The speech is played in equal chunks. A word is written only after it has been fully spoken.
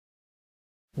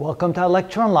Welcome to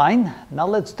Lecture Online. Now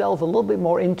let's delve a little bit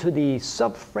more into the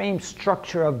subframe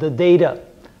structure of the data.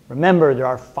 Remember, there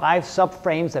are 5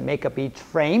 subframes that make up each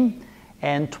frame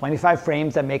and 25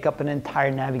 frames that make up an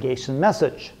entire navigation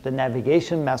message. The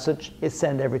navigation message is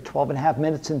sent every 12.5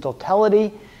 minutes in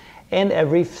totality, and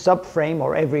every subframe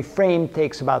or every frame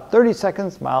takes about 30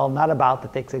 seconds. Well, not about,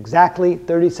 it takes exactly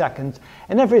 30 seconds,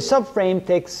 and every subframe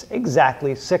takes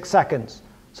exactly 6 seconds.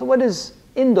 So what is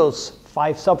in those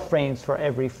 5 subframes for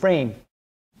every frame?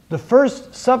 The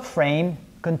first subframe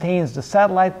contains the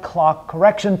satellite clock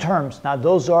correction terms. Now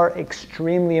those are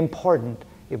extremely important.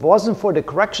 If it wasn't for the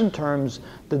correction terms,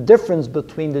 the difference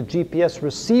between the GPS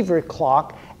receiver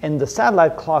clock and the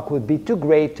satellite clock would be too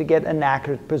great to get an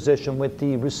accurate position with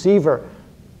the receiver.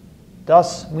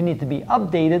 Thus, we need to be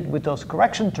updated with those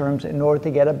correction terms in order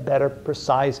to get a better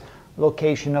precise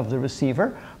location of the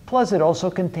receiver. Plus, it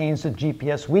also contains the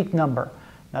GPS week number.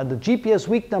 Now, the GPS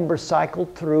week number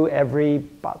cycled through every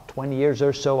about 20 years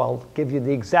or so. I'll give you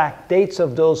the exact dates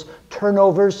of those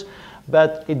turnovers,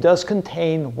 but it does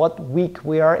contain what week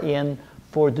we are in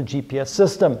for the GPS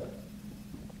system.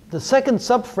 The second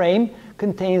subframe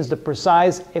contains the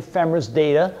precise ephemeris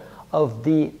data of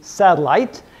the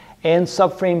satellite, and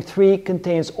subframe 3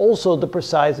 contains also the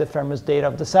precise ephemeris data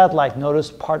of the satellite.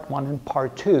 Notice part 1 and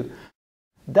part 2.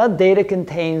 That data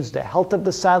contains the health of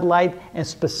the satellite and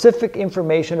specific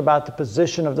information about the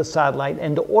position of the satellite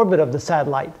and the orbit of the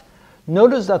satellite.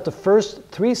 Notice that the first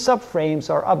 3 subframes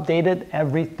are updated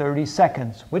every 30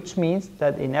 seconds, which means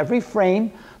that in every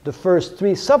frame, the first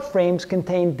 3 subframes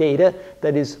contain data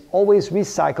that is always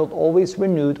recycled, always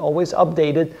renewed, always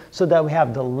updated, so that we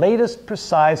have the latest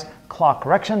precise clock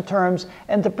correction terms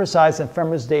and the precise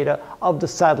ephemeris data of the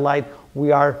satellite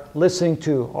we are listening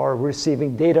to or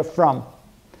receiving data from.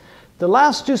 The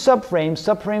last 2 subframes,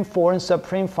 subframe 4 and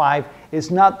subframe 5, is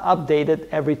not updated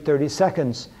every 30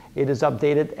 seconds. It is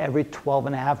updated every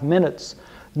 12.5 minutes.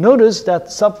 Notice that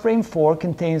subframe 4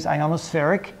 contains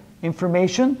ionospheric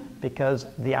information because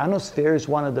the ionosphere is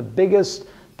one of the biggest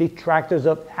detractors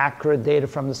of accurate data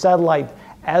from the satellite.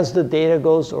 As the data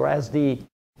goes, or as the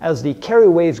carrier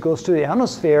waves goes through the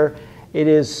ionosphere, it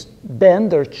is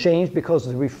bent or changed because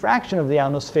of the refraction of the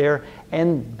ionosphere,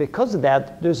 and because of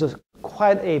that, there's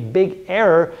quite a big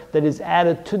error that is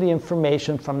added to the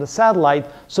information from the satellite.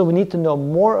 So we need to know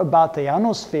more about the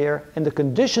ionosphere and the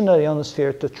condition of the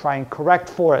ionosphere to try and correct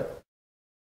for it.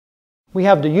 We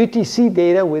have the UTC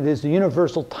data, which is the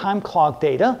universal time clock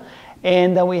data,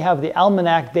 and then we have the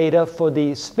almanac data for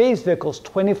the space vehicles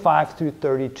 25 through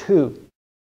 32.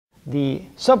 The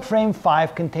subframe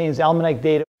 5 contains almanac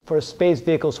data for space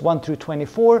vehicles 1 through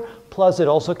 24, plus it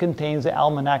also contains the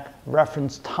almanac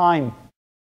reference time.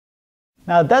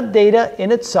 Now that data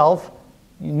in itself,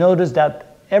 you notice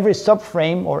that every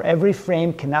subframe or every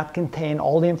frame cannot contain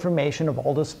all the information of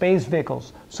all the space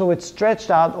vehicles. So it's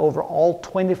stretched out over all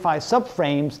 25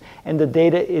 subframes, and the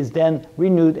data is then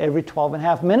renewed every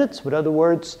 12.5 minutes. With other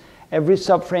words, every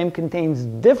subframe contains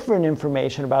different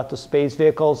information about the space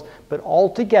vehicles, but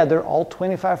all together, all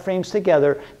 25 frames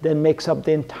together, then makes up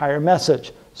the entire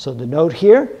message. So the note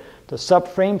here, the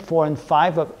subframe 4 and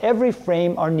 5 of every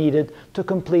frame are needed to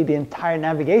complete the entire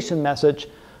navigation message.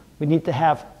 We need to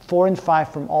have 4 and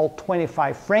 5 from all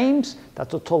 25 frames.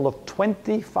 That's a total of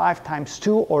 25 times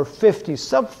 2 or 50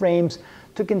 subframes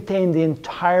to contain the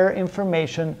entire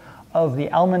information of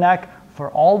the almanac for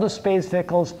all the space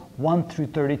vehicles 1 through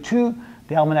 32,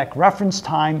 the almanac reference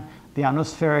time, the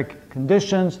ionospheric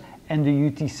conditions, and the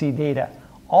UTC data.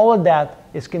 All of that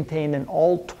is contained in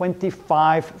all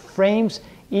 25 frames,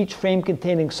 each frame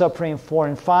containing subframe 4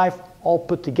 and 5, all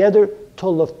put together,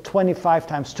 total of 25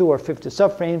 times 2 or 50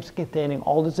 subframes containing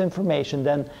all this information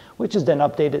then, which is then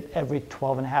updated every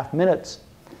 12.5 minutes.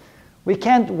 We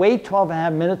can't wait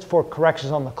 12.5 minutes for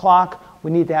corrections on the clock.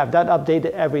 We need to have that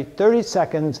updated every 30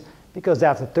 seconds because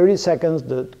after 30 seconds,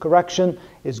 the correction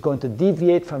is going to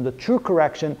deviate from the true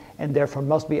correction and therefore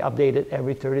must be updated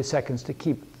every 30 seconds to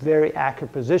keep very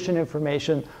accurate position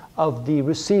information of the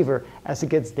receiver as it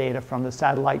gets data from the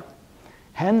satellite.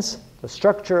 Hence, the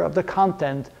structure of the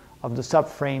content of the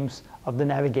subframes of the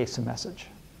navigation message.